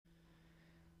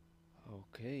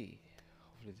Okay,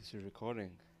 hopefully this is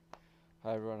recording.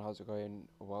 Hi everyone, how's it going?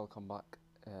 Welcome back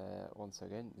once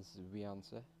again. This is We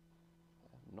Answer.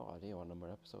 No idea what number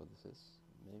episode this is.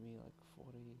 Maybe like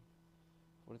 40,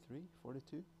 43,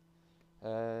 42.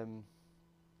 Um,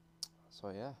 so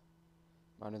yeah,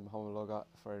 my name is Mohammed Logat.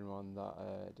 For anyone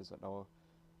that doesn't know,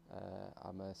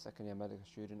 I'm a second year medical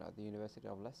student at the University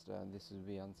of Leicester, and this is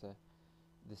We Answer.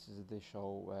 This is the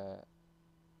show where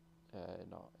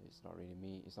no, it's not really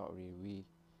me. It's not really we,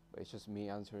 but it's just me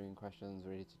answering questions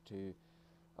related to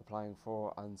applying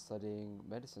for and studying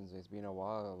medicines. It's been a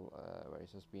while where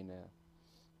it's just been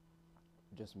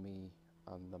just me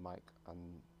and the mic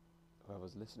and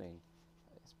whoever's listening.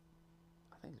 It's,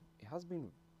 I think it has been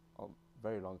a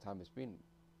very long time. It's been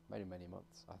many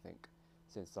months, I think,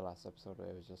 since the last episode where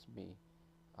it was just me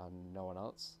and no one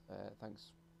else.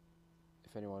 Thanks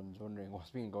if anyone's wondering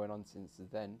what's been going on since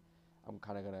then. I'm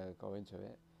kind of gonna go into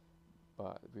it,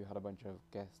 but we had a bunch of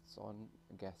guests on.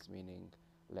 Guests meaning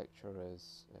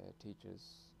lecturers, teachers,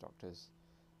 doctors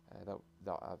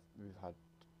we've had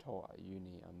taught at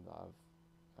uni and that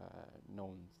I've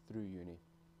known through uni.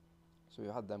 So we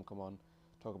had them come on,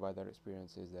 talk about their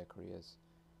experiences, their careers,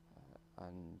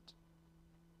 and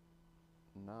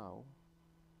now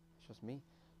it's just me.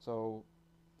 So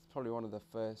it's probably one of the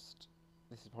first.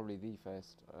 This is probably the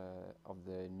first of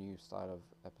the new style of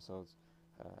episodes.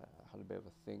 I had a bit of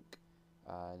a think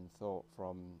and thought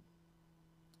from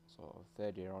sort of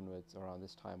third year onwards, around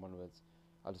this time onwards,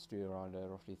 I'll just do around a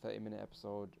roughly 30-minute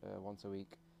episode once a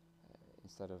week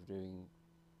instead of doing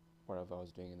whatever I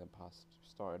was doing in the past.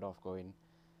 Started off going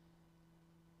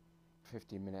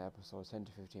 15-minute episodes, 10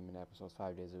 to 15-minute episodes,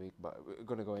 5 days a week, but we're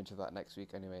going to go into that next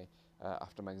week anyway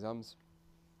after my exams.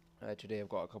 Today I've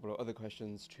got a couple of other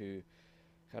questions to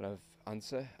kind of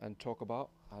answer and talk about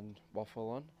and waffle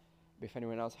on. If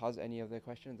anyone else has any of their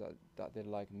questions that they'd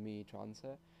like me to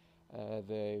answer,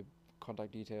 the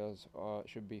contact details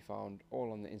should be found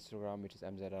all on the Instagram, which is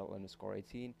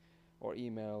mzl_18, or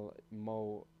email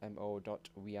mo.weanswer,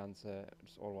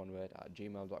 just all one word, at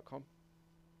gmail.com.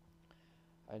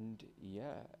 And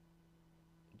yeah,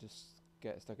 just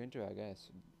get stuck into it, I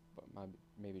guess. But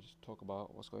maybe just talk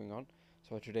about what's going on.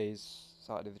 So today's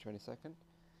Saturday the 22nd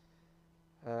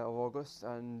of August,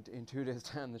 and in 2 days'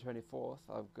 time, the 24th,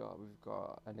 we've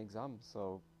got an exam.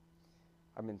 So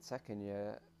I'm in second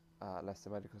year at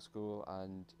Leicester Medical School,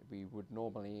 and we would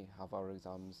normally have our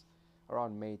exams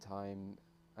around May time,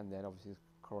 and then obviously the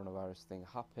coronavirus thing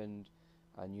happened,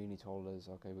 and uni told us,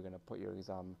 okay, we're going to put your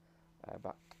exam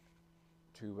back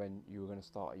to when you were going to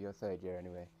start your third year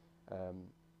anyway.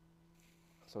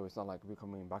 So it's not like we're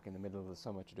coming back in the middle of the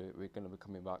summer to do it. We're going to be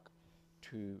coming back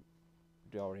to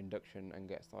do our induction and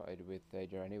get started with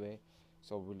third year anyway.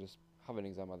 So we'll just have an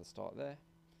exam at the start there,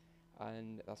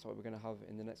 and that's what we're going to have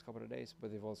in the next couple of days.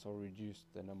 But they've also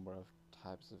reduced the number of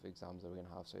types of exams that we're going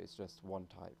to have, so it's just one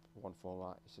type, one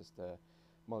format. It's just a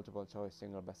multiple choice,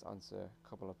 single best answer,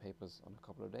 couple of papers on a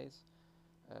couple of days,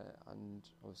 and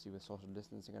obviously with social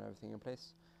distancing and everything in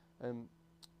place.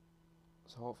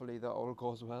 So hopefully that all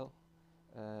goes well.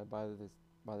 By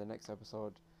the next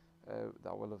episode,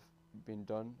 that will have been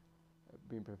done.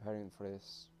 Been preparing for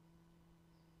this.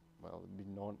 Well,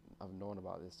 I've known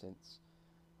about this since,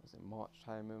 was it March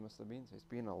time? It must have been. So it's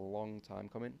been a long time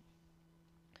coming.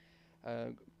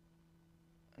 And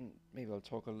maybe I'll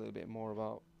talk a little bit more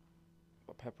about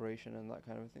preparation and that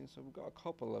kind of thing. So we've got a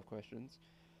couple of questions.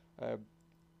 I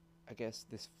guess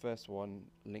this first one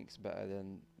links better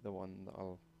than the one that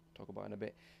I'll talk about in a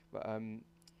bit. But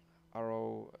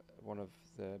Arrow, one of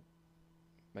the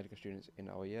medical students in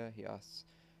our year, he asks,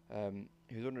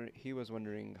 he was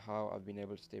wondering how I've been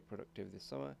able to stay productive this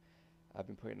summer. I've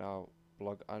been putting out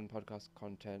blog and podcast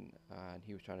content, and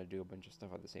he was trying to do a bunch of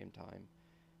stuff at the same time,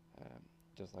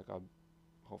 just like I've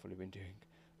hopefully been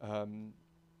doing.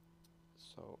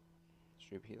 So,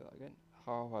 let's repeat that again.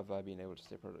 How have I been able to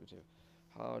stay productive?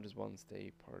 How does one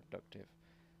stay productive?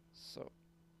 So,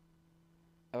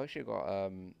 I've actually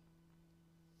got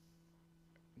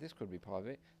this could be part of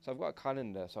it. So I've got a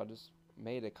calendar. So I just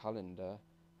made a calendar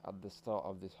at the start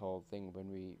of this whole thing when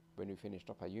we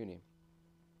finished up at uni.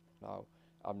 Now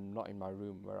I'm not in my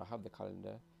room where I have the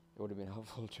calendar. It would have been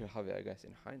helpful to have it, I guess,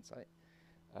 in hindsight.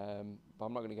 But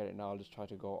I'm not going to get it now. I'll just try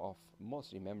to go off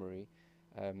mostly memory,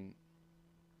 and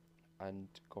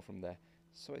go from there.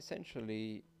 So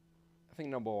essentially, I think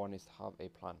number one is to have a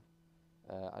plan.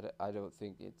 I don't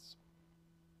think it's.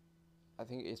 I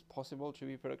think it's possible to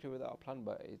be productive without a plan,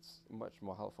 but it's much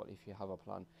more helpful if you have a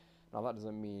plan. Now that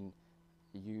doesn't mean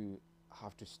you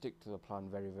have to stick to the plan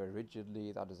very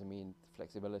rigidly. That doesn't mean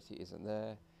flexibility isn't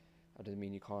there. That doesn't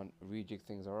mean you can't rejig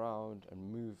things around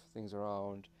and move things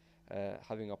around.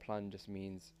 Having a plan just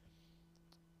means,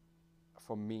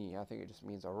 for me, I think it just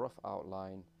means a rough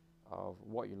outline of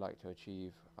what you like to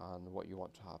achieve and what you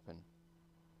want to happen.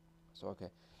 So okay,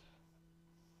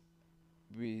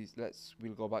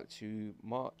 we'll go back to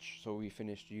March. So we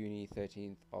finished uni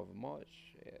 13th of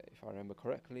March, if I remember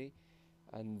correctly,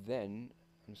 and then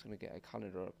I'm just gonna get a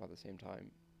calendar up at the same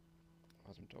time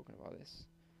as I'm talking about this.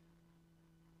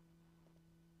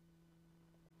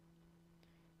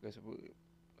 Because like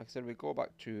I said, we go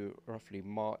back to roughly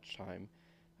March time,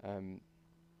 um,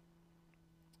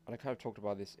 and I kind of talked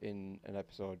about this in an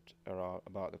episode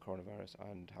about the coronavirus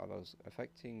and how that was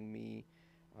affecting me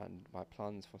and my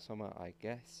plans for summer, I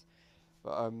guess.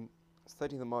 But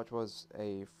 13th of March was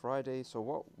a Friday, so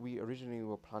what we originally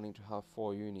were planning to have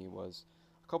for uni was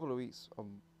a couple of weeks of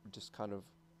just kind of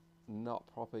not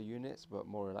proper units, but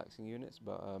more relaxing units.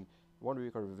 But 1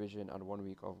 week of revision and 1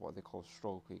 week of what they call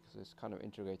stroke week, so it's kind of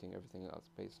integrating everything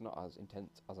else, but it's not as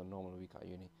intense as a normal week at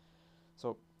uni.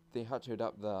 So they had to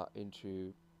adapt that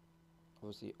into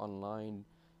obviously online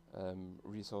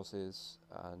resources,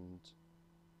 and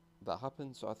that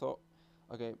happened. So I thought,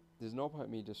 okay, there's no point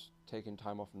me just taking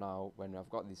time off now when I've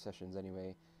got these sessions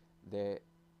anyway. They're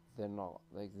they're not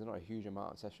a huge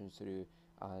amount of sessions to do,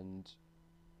 and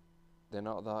they're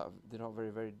not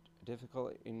very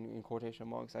difficult in quotation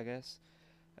marks, I guess.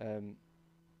 Um,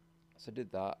 so I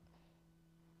did that.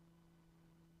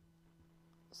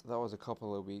 So that was a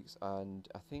couple of weeks, and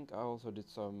I think I also did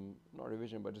some, not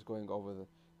revision, but just going over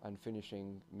and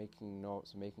finishing, making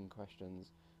notes, making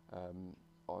questions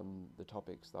on the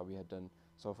topics that we had done.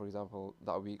 So, for example,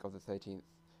 that week of the 13th,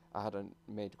 I hadn't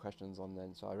made questions on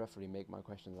then, so I roughly make my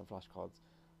questions on flashcards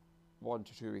 1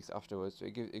 to 2 weeks afterwards. So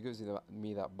it gives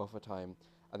me that buffer time,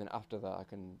 and then after that, I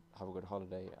can have a good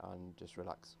holiday and just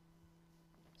relax.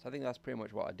 So I think that's pretty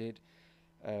much what I did.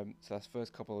 So that's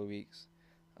first couple of weeks,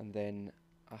 and then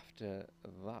after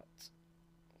that,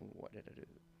 what did I do?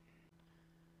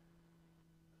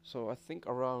 So I think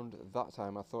around that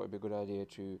time, I thought it'd be a good idea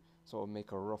to sort of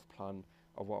make a rough plan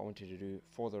of what I wanted to do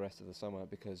for the rest of the summer,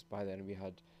 because by then we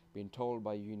had been told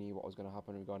by uni what was going to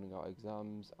happen regarding our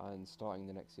exams and starting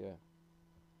the next year.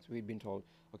 So we'd been told,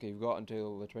 okay, you've got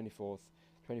until the 24th,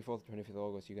 25th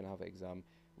August, you're going to have an exam.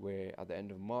 We're at the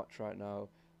end of March right now,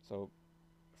 so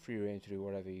free reign to do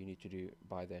whatever you need to do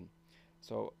by then.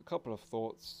 So a couple of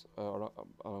thoughts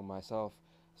on myself.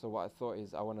 So what I thought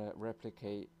is I want to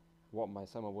replicate what my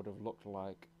summer would have looked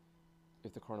like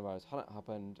if the coronavirus hadn't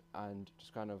happened, and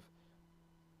just kind of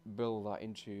build that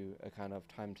into a kind of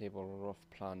timetable or rough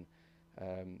plan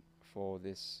for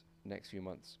this next few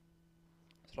months.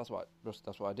 So that's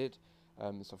what I did.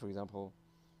 So for example,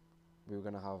 we were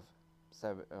gonna have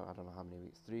I don't know how many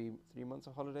weeks, three months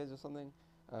of holidays or something.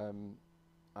 Um,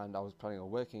 and I was planning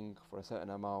on working for a certain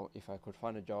amount if I could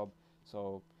find a job.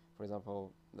 So, for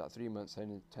example, that 3 months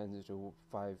turns into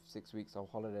 5 6 weeks of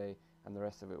holiday, and the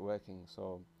rest of it working.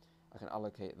 So, I can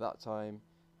allocate that time.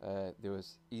 There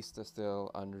was Easter still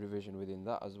and revision within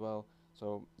that as well.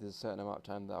 So there's a certain amount of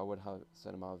time that I would have, a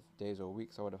certain amount of days or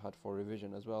weeks I would have had for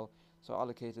revision as well. So I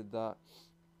allocated that,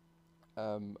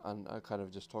 and I kind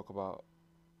of just talk about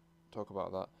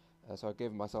that. So I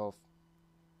gave myself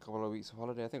couple of weeks of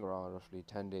holiday, I think around roughly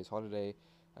 10 days holiday,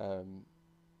 um,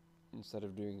 instead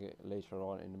of doing it later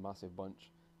on in a massive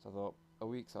bunch. So I thought a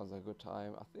week sounds like a good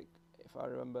time. I think, if I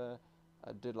remember,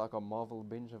 I did like a Marvel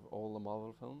binge of all the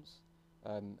Marvel films.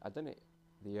 I'd done it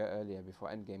the year earlier before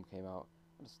Endgame came out.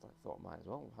 I just thought, might as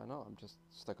well, why not? I'm just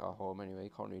stuck at home anyway,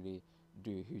 can't really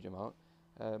do a huge amount.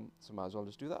 So might as well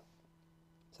just do that.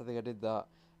 So I think I did that,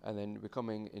 and then we're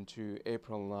coming into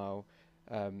April now.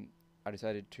 I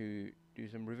decided to do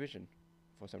some revision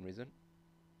for some reason,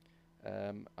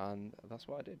 and that's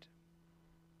what I did.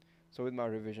 So with my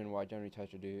revision, what I generally try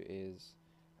to do is,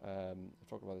 I'll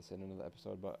talk about this in another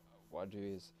episode, but what I do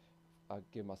is I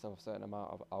give myself a certain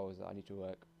amount of hours that I need to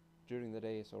work during the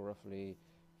day, so roughly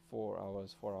 4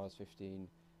 hours, 4 hours 15,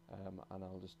 and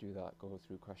I'll just do that, go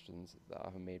through questions that I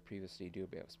haven't made previously, do a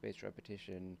bit of spaced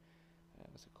repetition,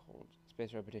 what's it called?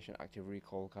 Spaced repetition, active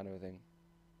recall kind of a thing.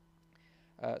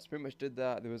 So pretty much did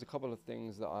that. There was a couple of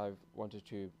things that I've wanted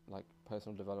to, like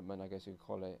personal development, I guess you could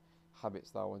call it,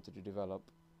 habits that I wanted to develop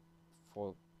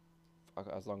for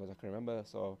as long as I can remember.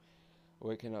 So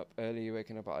waking up early,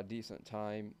 waking up at a decent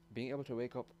time, being able to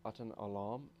wake up at an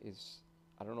alarm is,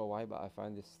 I don't know why, but I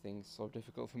find this thing so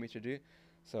difficult for me to do.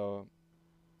 So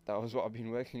that was what I've been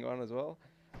working on as well.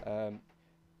 Um,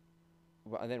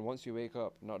 and then once you wake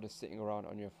up, not just sitting around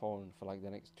on your phone for like the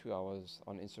next 2 hours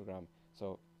on Instagram.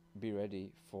 So be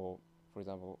ready for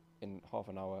example, in half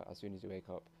an hour as soon as you wake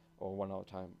up, or 1 hour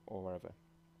time or whatever.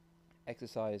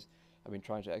 Exercise, I've been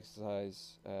trying to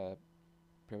exercise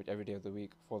pretty much every day of the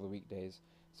week for the weekdays,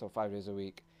 so 5 days a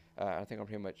week. I think I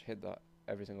pretty much hit that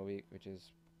every single week, which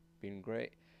has been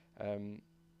great. Um,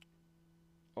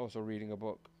 Also reading a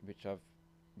book, which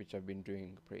I've been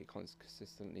doing pretty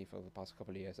consistently for the past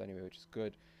couple of years anyway, which is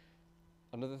good.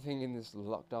 Another thing in this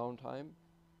lockdown time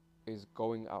is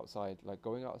going outside. Like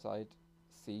going outside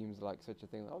seems like such a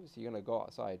thing. Obviously, you're gonna go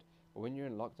outside, but when you're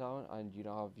in lockdown and you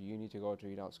don't have uni to go to,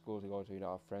 you don't have school to go to, you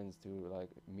don't have friends to like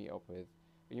meet up with.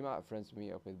 You might have friends to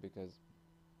meet up with because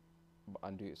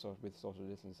and do it so with social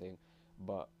distancing,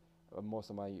 but most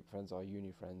of my friends are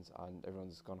uni friends and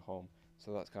everyone's gone home,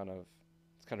 so it's kind of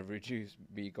reduced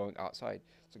me going outside.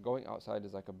 So going outside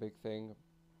is like a big thing,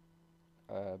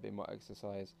 a bit more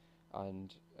exercise,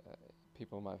 and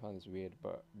people might find this weird,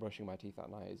 but brushing my teeth at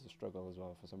night is a struggle as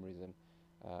well for some reason.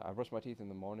 I brush my teeth in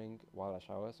the morning while I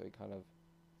shower, so it kind of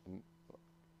um,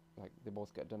 like they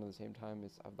both get done at the same time.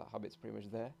 It's that habit's pretty much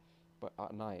there, but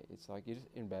at night it's like you're just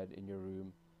in bed in your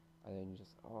room, and then you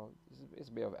just it's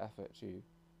a bit of effort to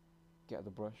get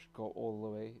the brush, go all the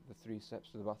way the 3 steps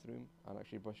to the bathroom, and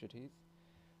actually brush your teeth.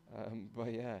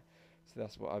 But yeah, so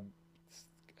that's what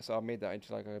so I made that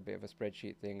into like a bit of a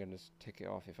spreadsheet thing and just tick it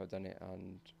off if I've done it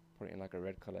and put it in like a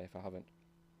red color if I haven't.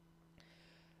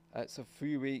 So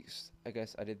 3 weeks, I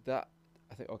guess I did that.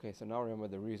 I think okay, so now I remember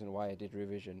the reason why I did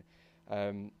revision,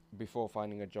 before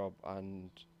finding a job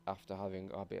and after having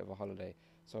a bit of a holiday.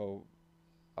 So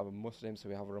I'm a Muslim, so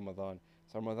we have Ramadan.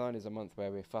 So Ramadan is a month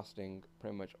where we're fasting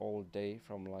pretty much all day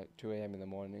from like 2 a.m. in the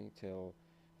morning till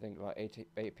I think like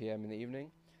 8 p.m. in the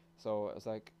evening. So it's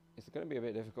like it's going to be a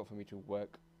bit difficult for me to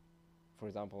work, for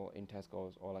example, in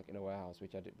Tesco's or like in a warehouse,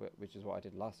 which is what I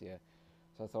did last year.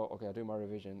 So I thought, okay, I'll do my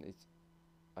revision.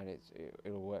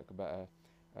 It'll work better,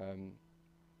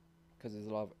 because there's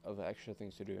a lot of other extra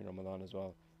things to do in Ramadan as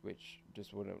well, which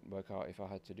just wouldn't work out if I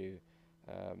had to do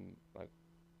like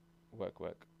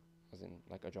work, as in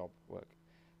like a job work.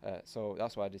 So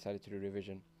that's why I decided to do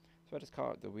revision. So I just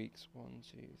count the weeks: 1,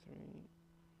 2, 3, 5,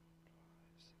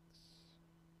 6.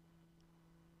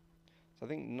 So I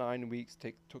think 9 weeks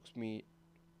took me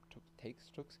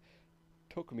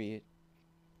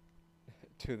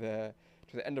to the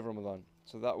end of Ramadan.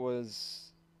 So that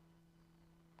was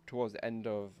towards the end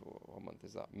of what month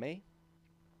is that? May.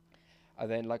 And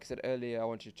then, like I said earlier, I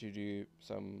wanted to do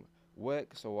some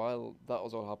work. So while that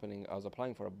was all happening, I was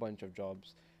applying for a bunch of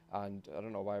jobs, and I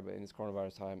don't know why, but in this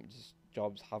coronavirus time, just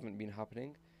jobs haven't been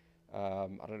happening. I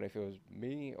don't know if it was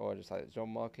me or just like the job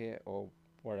market or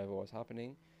whatever was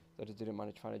happening. So I just didn't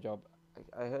manage to find a job.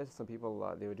 I heard some people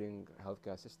that they were doing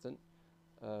healthcare assistant,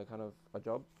 kind of a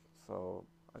job. So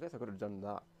I guess I could have done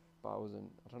that, but I wasn't.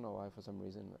 I don't know why. For some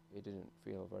reason, it didn't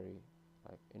feel very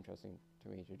like interesting to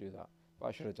me to do that. But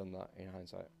I should have done that in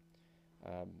hindsight.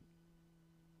 Um,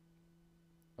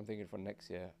 I'm thinking for next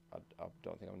year, I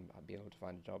don't think I'll be able to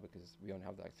find a job because we only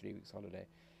have like 3 weeks holiday.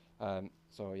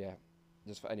 So yeah,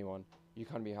 just for anyone, you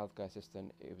can be a healthcare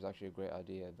assistant. It was actually a great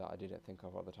idea that I didn't think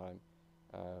of at the time,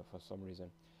 for some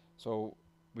reason. So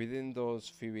within those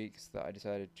few weeks that I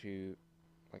decided to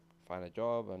like find a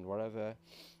job and whatever,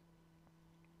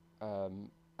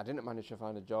 I didn't manage to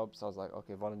find a job. So I was like,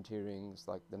 okay, volunteering is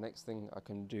like the next thing I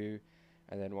can do.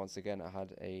 And then once again, I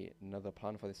had another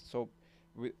plan for this. So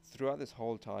throughout this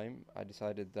whole time, I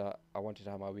decided that I wanted to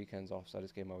have my weekends off. So I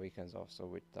just gave my weekends off.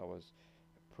 So that was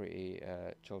pretty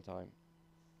chill time.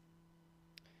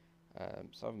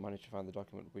 So I've managed to find the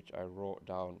document which I wrote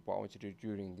down what I wanted to do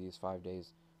during these 5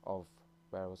 days of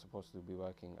where I was supposed to be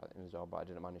working in the job, but I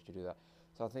didn't manage to do that.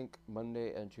 So I think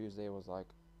Monday and Tuesday was like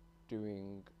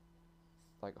doing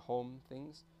like home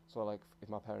things. So like if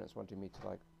my parents wanted me to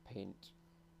like paint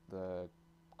the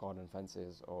garden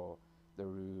fences or the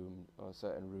room or a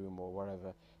certain room or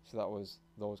whatever, so that was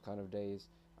those kind of days.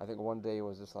 I think one day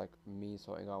was just like me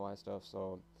sorting out my stuff.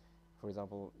 So for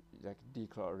example, like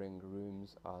decluttering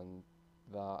rooms and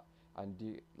that,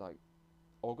 and like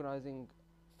organizing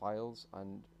files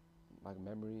and like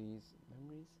memory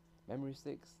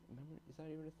sticks. Is that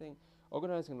even a thing?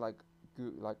 Organizing like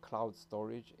like cloud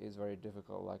storage is very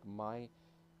difficult. Like my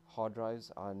hard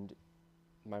drives and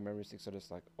my memory sticks are just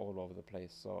like all over the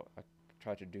place. So I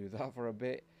tried to do that for a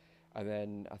bit, and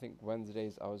then I think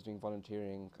Wednesdays I was doing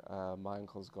volunteering. My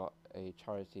uncle's got a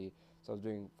charity, so I was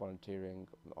doing volunteering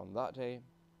on that day.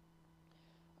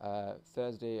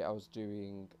 Thursday, I was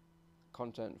doing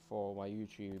content for my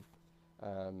YouTube,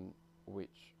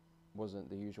 which wasn't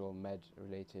the usual med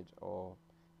related, or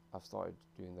I've started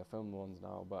doing the film ones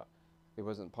now, but it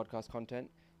wasn't podcast content.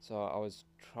 So I was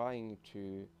trying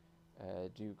to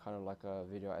do kind of like a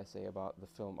video essay about the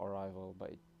film Arrival,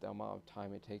 but the amount of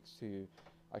time it takes to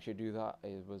actually do that,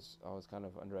 I was kind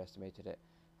of underestimated it.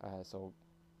 So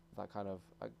that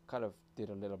I kind of did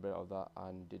a little bit of that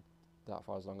and did that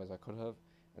for as long as I could have,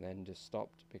 and then just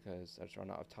stopped because I just ran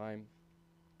out of time.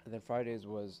 And then Fridays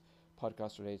was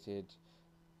podcast related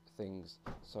things.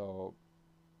 So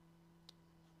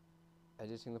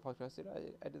editing the podcast, did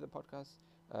I edit the podcast?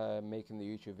 Making the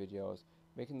YouTube videos,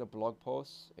 making the blog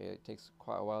posts. It takes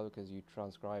quite a while because I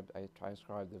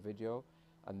transcribe the video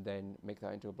and then make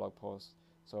that into a blog post.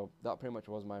 So that pretty much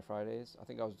was my Fridays. I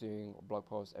think I was doing blog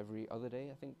posts every other day.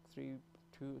 I think 2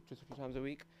 to 3 times a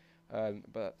week.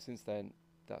 But since then,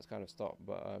 that's kind of stopped.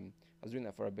 But I was doing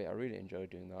that for a bit. I really enjoyed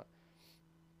doing that.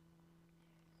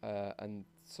 And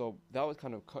so that was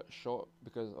kind of cut short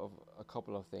because of a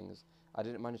couple of things. I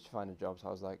didn't manage to find a job, so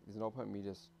I was like, there's no point in me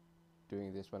just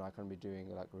doing this when I can be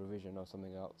doing like revision or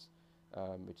something else,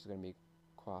 which is going to be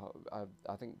quite.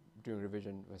 I think doing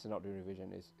revision versus not doing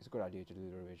revision is it's a good idea to do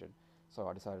the revision. So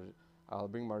I decided I'll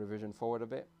bring my revision forward a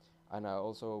bit, and I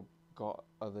also got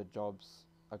other jobs.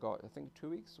 I got I think 2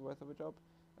 weeks worth of a job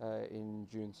in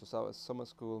June. So that was summer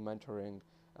school mentoring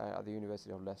at the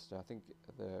University of Leicester. I think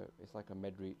it's like a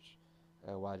MedReach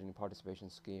widening participation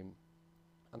scheme,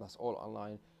 and that's all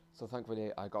online. So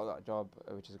thankfully I got that job,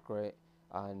 which is great,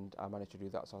 and I managed to do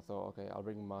that. So I thought, okay, I'll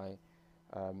bring my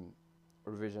um,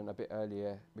 revision a bit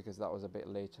earlier because that was a bit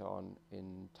later on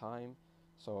in time.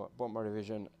 So I brought my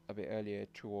revision a bit earlier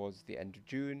towards the end of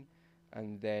June,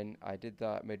 and then I did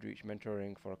that MedReach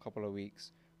mentoring for a couple of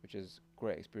weeks, which is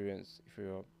great experience. If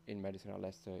you're in medicine at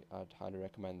Leicester, I'd highly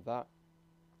recommend that.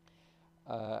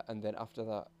 And then after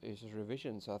that, it's just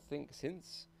revision. So I think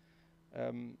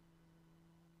um,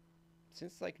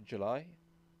 since like July,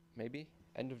 maybe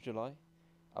end of July,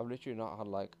 I've literally not had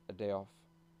like a day off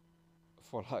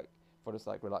for like for just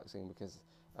like relaxing because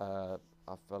I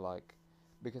feel like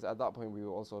because at that point we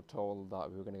were also told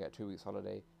that we were going to get 2 weeks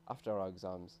holiday after our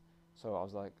exams. So I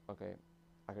was like, okay,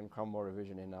 I can cram more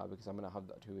revision in now because I'm going to have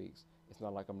that 2 weeks. It's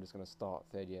not like I'm just going to start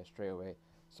third year straight away.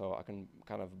 So I can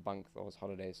kind of bank those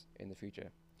holidays in the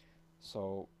future.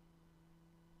 So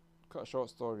cut a short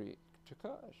story to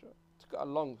cut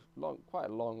a quite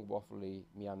a long, waffly,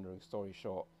 meandering story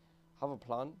short. Have a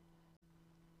plan.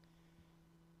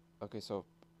 Okay, so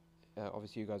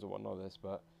obviously you guys won't know this,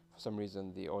 but for some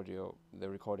reason the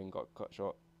recording got cut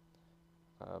short,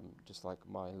 just like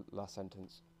my last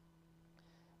sentence.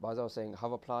 But as I was saying,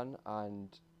 have a plan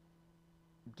and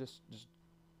just just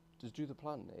just do the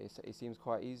plan. It seems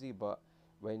quite easy, but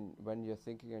when you're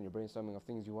thinking and you're brainstorming of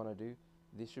things you want to do,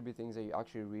 these should be things that you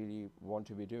actually really want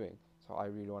to be doing. So I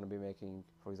really want to be making,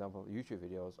 for example, YouTube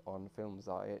videos on films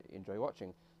that I enjoy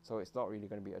watching. So it's not really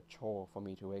going to be a chore for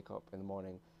me to wake up in the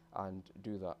morning and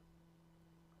do that.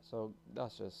 So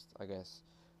that's just, I guess,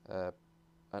 uh,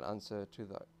 an answer to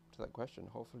that question.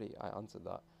 Hopefully, I answered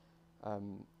that.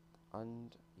 Um,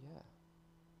 and yeah.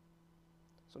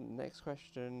 So next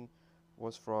question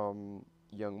was from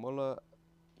Young Mullah,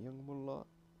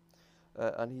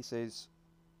 and he says,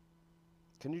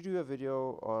 "Can you do a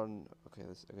video on okay?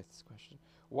 I guess this question: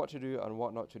 what to do and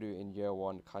what not to do in year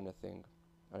one, kind of thing."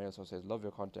 And he also says, "Love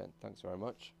your content. Thanks very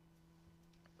much.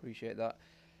 Appreciate that."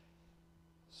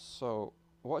 So,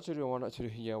 what to do and what not to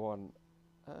do in year one?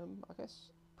 I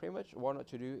guess pretty much what not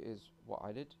to do is what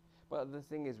I did. But the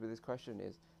thing is with this question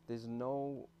is there's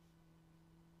no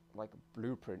like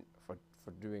blueprint for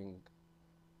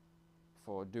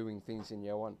doing things in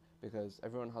year one because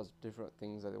everyone has different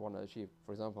things that they want to achieve.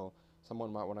 For example,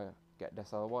 someone might want to get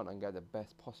decile one and get the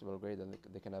best possible grade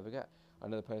that they can ever get.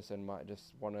 Another person might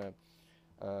just want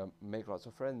to make lots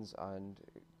of friends and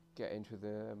get into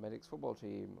the medics football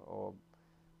team, or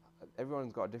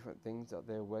everyone's got different things that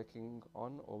they're working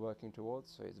on or working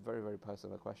towards. So it's a very very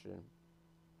personal question.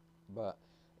 But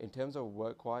in terms of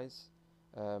work wise,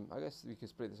 I guess we could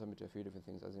split this up into a few different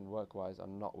things, as in work wise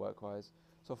and not work wise.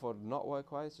 So for not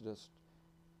work wise, just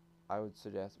I would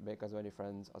suggest make as many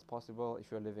friends as possible. If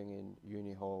you're living in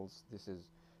uni halls, this is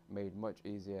made much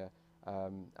easier.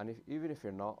 And even if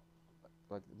you're not,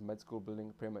 like med school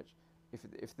building, pretty much,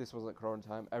 if this wasn't Corona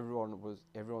time,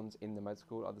 everyone's in the med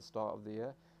school at the start of the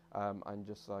year, and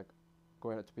just like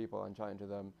going up to people and chatting to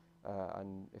them,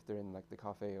 and if they're in like the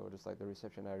cafe or just like the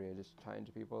reception area, just chatting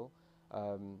to people.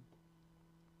 Um,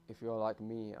 if you're like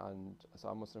me, and so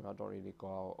I'm Muslim, I don't really go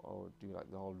out or do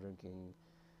like the whole drinking,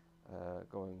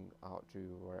 going out to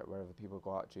wherever people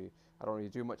go out to. I don't really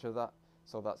do much of that,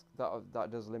 so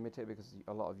that does limit it because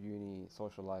a lot of uni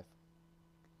social life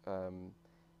um,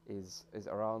 is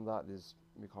around that.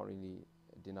 We can't really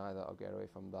deny that or get away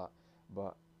from that,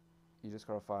 but you just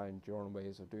gotta find your own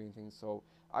ways of doing things. So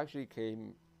I actually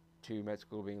came to med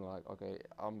school being like, okay,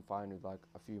 I'm fine with like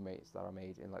a few mates that I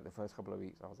made in like the first couple of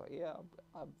weeks. I was like, yeah,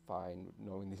 I'm fine with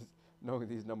knowing these knowing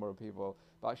these number of people.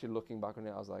 But actually looking back on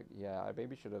it, I was like, yeah, I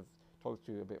maybe should have talked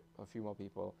to a few more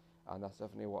people, and that's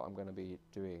definitely what I'm gonna be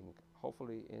doing.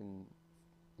 Hopefully in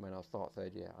when I start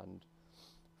third year, and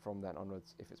from then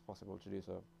onwards, if it's possible to do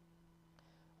so.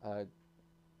 Uh,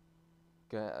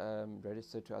 get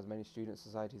registered to as many student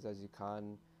societies as you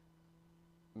can.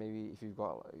 Maybe if you've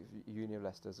got, if Uni of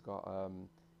Leicester's got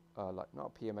like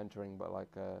not peer mentoring, but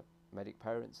like a medic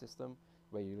parent system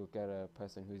where you'll get a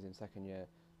person who's in second year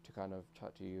to kind of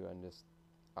chat to you and just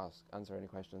answer any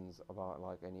questions about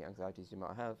like any anxieties you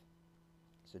might have.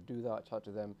 So do that, chat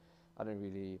to them. I didn't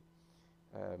really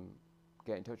um,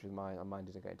 get in touch with mine, and mine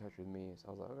didn't get in touch with me. So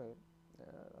I was like, okay,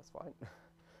 yeah, that's fine.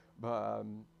 But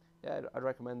yeah, I'd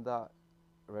recommend that.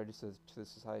 Register to the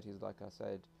societies, like I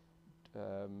said.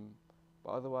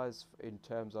 But otherwise, in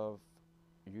terms of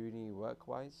uni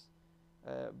work-wise,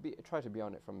 try to be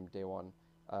on it from day one.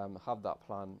 Have that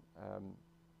plan,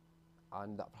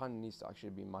 and that plan needs to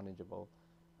actually be manageable,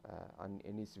 and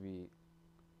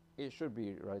it should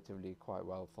be relatively quite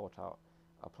well thought out,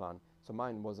 a plan. So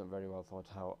mine wasn't very well thought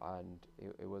out, and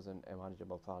it wasn't a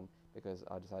manageable plan because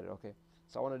I decided, okay,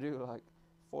 so I want to do like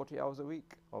 40 hours a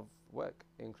week of work,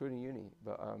 including uni,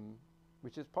 but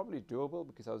which is probably doable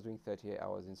because I was doing 38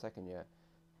 hours in second year.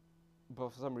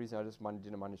 But for some reason, I just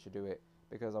didn't manage to do it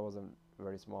because I wasn't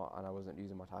very smart and I wasn't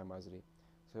using my time wisely.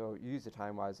 So use the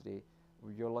time wisely.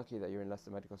 You're lucky that you're in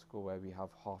Leicester Medical School where we have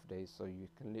half days, so you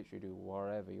can literally do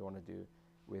whatever you want to do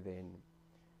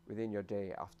within your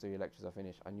day after your lectures are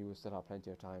finished, and you will still have plenty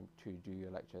of time to do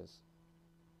your lectures.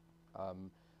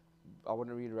 Um, I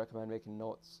wouldn't really recommend making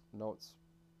notes.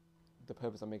 The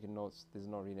purpose of making notes, there's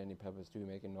not really any purpose to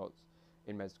making notes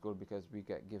in med school because we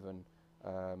get given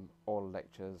all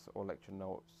lectures, all lecture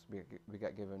notes. We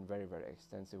get given very, very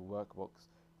extensive workbooks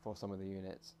for some of the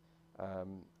units,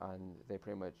 and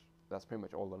that's pretty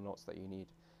much all the notes that you need.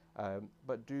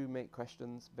 But do make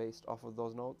questions based off of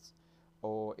those notes,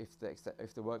 or if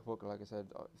the workbook, like I said,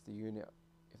 if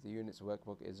the unit's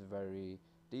workbook is very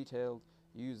detailed,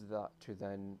 use that to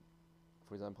then,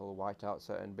 for example, white out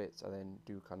certain bits and then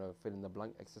do kind of fill in the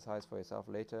blank exercise for yourself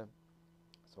later.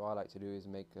 So what I like to do is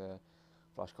make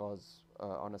flashcards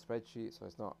on a spreadsheet, so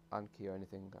it's not Anki or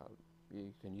anything.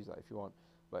 You can use that if you want,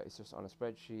 but it's just on a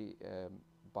spreadsheet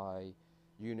by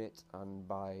unit and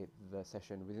by the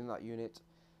session within that unit.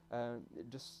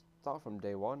 Just start from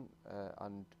day one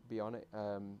and be on it.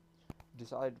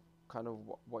 Decide kind of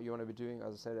what you want to be doing.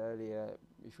 As I said earlier,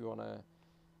 if you want to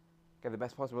get the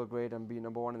best possible grade and be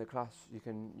number one in the class, you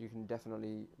can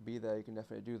definitely be there. You can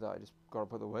definitely do that. You just gotta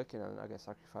put the work in, and I guess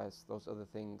sacrifice those other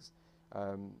things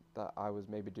that I was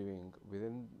maybe doing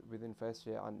within first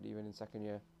year and even in second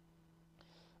year.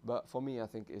 But for me, I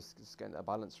think it's just getting a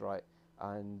balance right,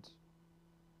 and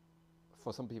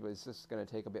for some people, it's just going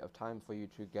to take a bit of time for you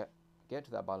to get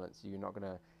to that balance. It's not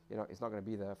gonna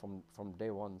be there from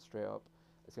day one straight up.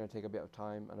 It's going to take a bit of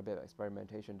time and a bit of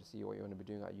experimentation to see what you want to be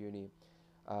doing at uni.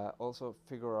 Also,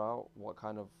 figure out what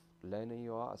kind of learner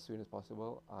you are as soon as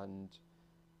possible, and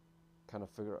kind of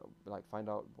find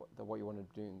out what you want to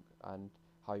be doing and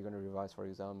how you're going to revise for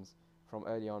exams from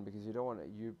early on, because you don't want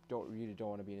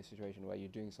to be in a situation where you're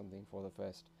doing something for the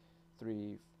first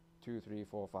 3,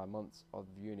 4, 5 months of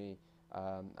uni,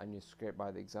 and you're scraped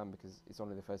by the exam because it's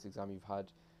only the first exam you've had,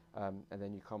 and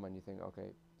then you come and you think,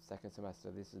 okay, second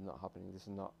semester, this is not happening, this is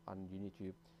not, and you need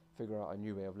to figure out a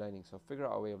new way of learning. So figure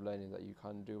out a way of learning that you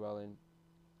can do well in.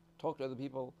 Talk to other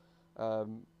people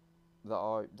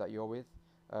that you're with.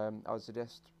 I would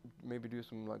suggest maybe do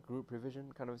some like group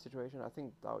revision kind of a situation. I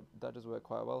think that does work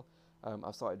quite well.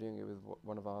 I've started doing it with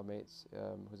one of our mates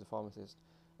who's a pharmacist,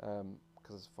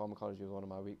 because pharmacology was one of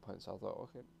my weak points. So I thought,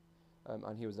 okay,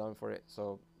 and he was down for it,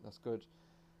 so that's good.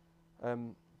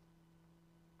 Um,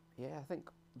 yeah, I think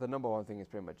the number one thing is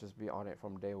pretty much just be on it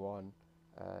from day one.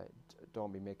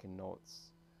 Don't be making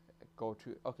notes.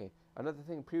 Okay. Another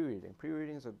thing, pre-reading.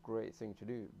 Pre-reading is a great thing to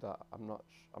do. That I'm not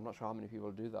sure how many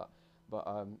people do that, but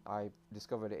I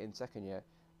discovered it in second year.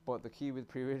 But the key with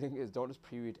pre-reading is don't just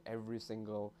pre-read every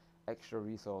single extra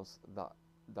resource that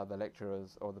the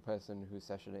lecturers or the person whose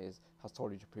session it is has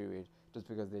told you to pre-read just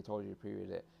because they told you to pre-read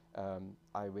it.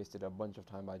 I wasted a bunch of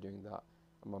time by doing that,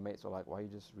 and my mates were like, "Why are you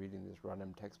just reading this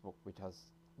random textbook which has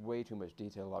way too much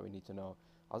detail that we need to know?"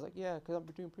 I was like, "Yeah, because I'm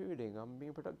doing pre-reading. I'm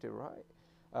being productive, right?"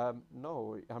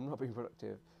 No, I'm not being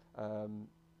productive.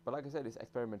 But like I said, it's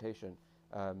experimentation.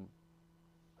 Um,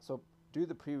 so do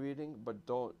the pre-reading, but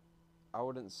don't. I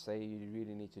wouldn't say you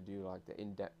really need to do like the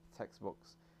in-depth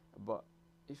textbooks. But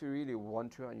if you really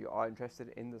want to and you are interested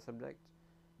in the subject,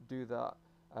 do that.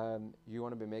 You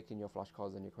want to be making your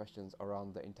flashcards and your questions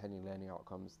around the intending learning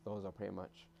outcomes. Those are pretty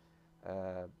much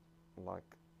uh, like,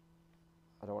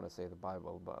 I don't want to say the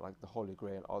Bible, but like the Holy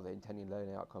Grail or the intending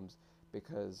learning outcomes,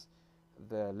 because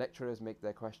the lecturers make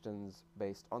their questions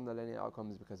based on the learning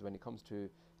outcomes, because when it comes to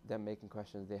them making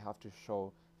questions, they have to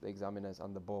show the examiners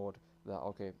and the board that,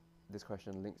 okay, this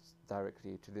question links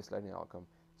directly to this learning outcome.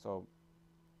 So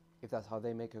if that's how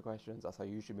they make your questions, that's how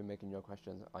you should be making your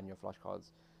questions on your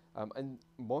flashcards. And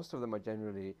most of them are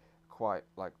generally quite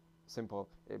like simple.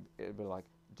 It'll be like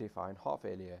define heart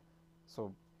failure.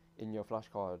 So in your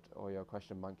flashcard or your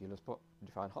question bank, you just put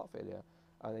define heart failure,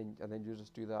 and then you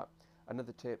just do that.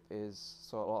 Another tip is,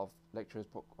 so a lot of lecturers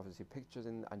put obviously pictures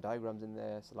in and diagrams in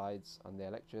their slides and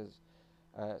their lectures.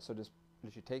 So just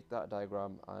literally take that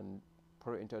diagram and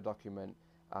put it into a document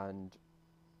and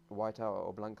white out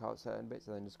or blank out certain bits,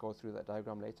 and then just go through that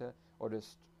diagram later, or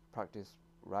just practice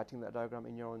writing that diagram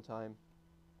in your own time.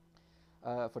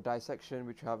 For dissection,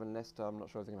 which you have in Leicester, I'm not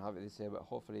sure if they're going to have it this year, but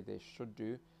hopefully they should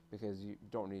do, because you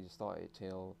don't need to start it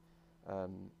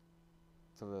um,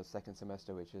 till the second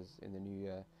semester, which is in the new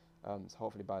year. So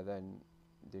hopefully by then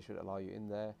they should allow you in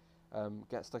there.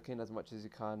 Get stuck in as much as you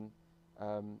can.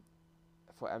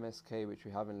 For MSK, which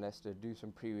we have in Leicester, do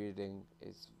some pre-reading.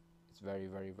 It's very,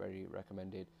 very, very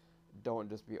recommended. Don't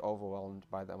just be overwhelmed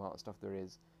by the amount of stuff there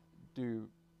is. Do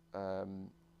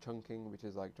chunking, which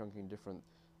is like chunking different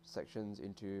sections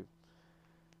into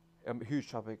a huge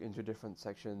topic into different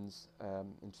sections,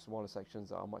 into smaller sections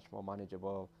that are much more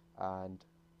manageable, and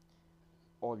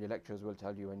all your lecturers will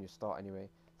tell you when you start anyway.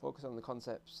 Focus on the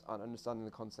concepts and understanding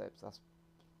the concepts. That's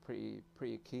pretty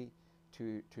key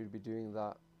to be doing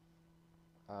that,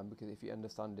 because if you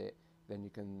understand it, then you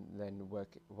can then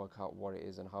work out what it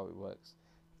is and how it works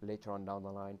later on down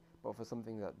the line. But for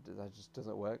something that just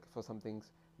doesn't work, for some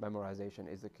things, memorization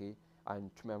is the key.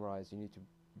 And to memorize, you need to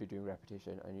be doing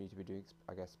repetition, and you need to be doing,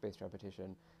 I guess, spaced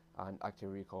repetition and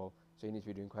active recall. So you need to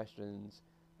be doing questions.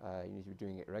 You need to be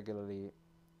doing it regularly,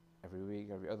 every week,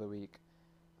 every other week,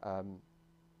 and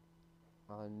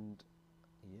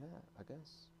yeah, I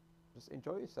guess just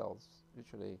enjoy yourselves.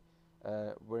 Literally,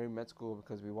 we're in med school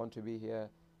because we want to be here.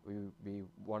 We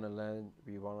want to learn.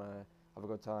 We want to have a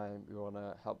good time. We want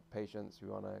to help patients. We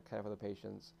want to care for the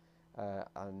patients,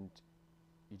 and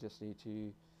you just need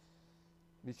to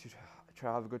try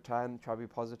to have a good time. Try to be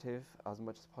positive as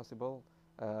much as possible.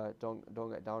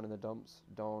 Don't get down in the dumps.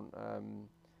 Don't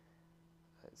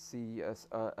see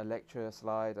a lecture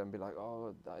slide and be like,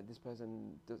 oh, this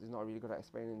person is not really good at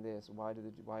explaining this. Why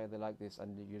are they like this?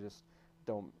 And you just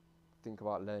don't think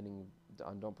about learning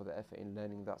and don't put the effort in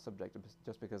learning that subject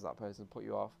just because that person put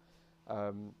you off.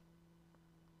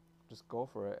 Just go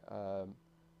for it. And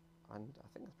I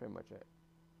think that's pretty much it.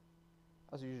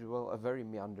 As usual, a very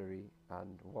meandery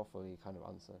and waffly kind of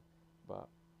answer, but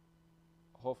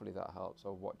hopefully that helps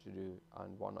of what to do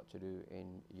and what not to do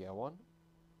in year one.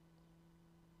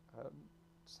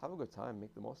 Just have a good time,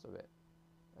 make the most of it.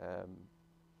 Um,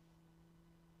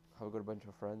 have a good bunch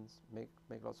of friends, make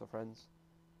lots of friends,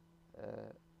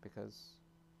 because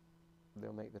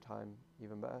they'll make the time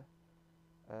even better.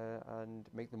 And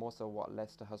make the most of what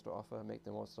Leicester has to offer, make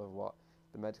the most of what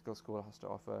the medical school has to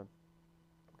offer,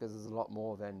 because there's a lot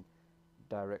more than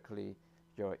directly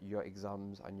your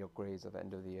exams and your grades at the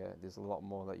end of the year. There's a lot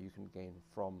more that you can gain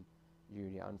from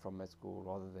uni and from med school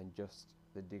rather than just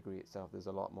the degree itself. There's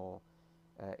a lot more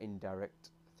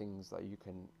indirect things that you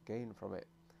can gain from it,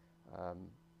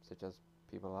 such as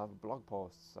people have blog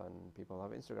posts and people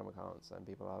have Instagram accounts and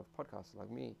people have podcasts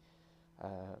like me.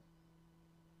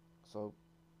 So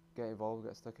get involved,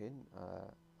 get stuck in,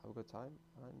 have a good time,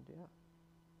 and yeah.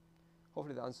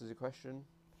 Hopefully that answers your question.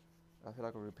 I feel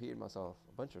like I've repeated myself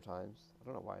a bunch of times. I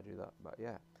don't know why I do that, but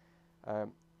yeah.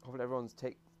 Hopefully everyone's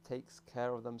takes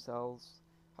care of themselves.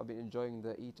 I've been enjoying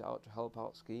the Eat Out to Help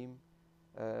Out scheme.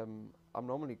 I'm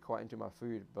normally quite into my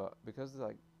food, but because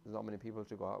there's not many people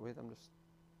to go out with, and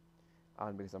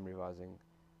because I'm revising,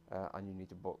 and you need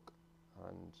to book,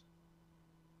 and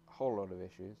a whole lot of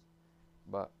issues.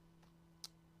 But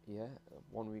yeah,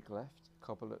 1 week left,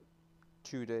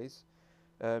 2 days.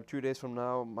 2 days from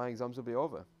now, my exams will be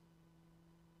over.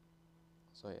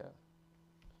 So yeah,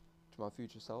 to my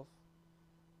future self,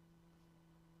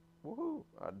 woohoo!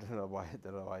 I don't know why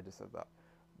I just said that,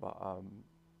 but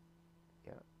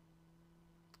yeah.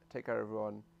 Take care,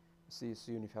 everyone. See you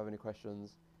soon. If you have any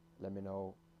questions, let me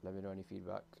know. Let me know any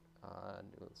feedback, and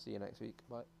we'll see you next week.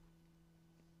 Bye.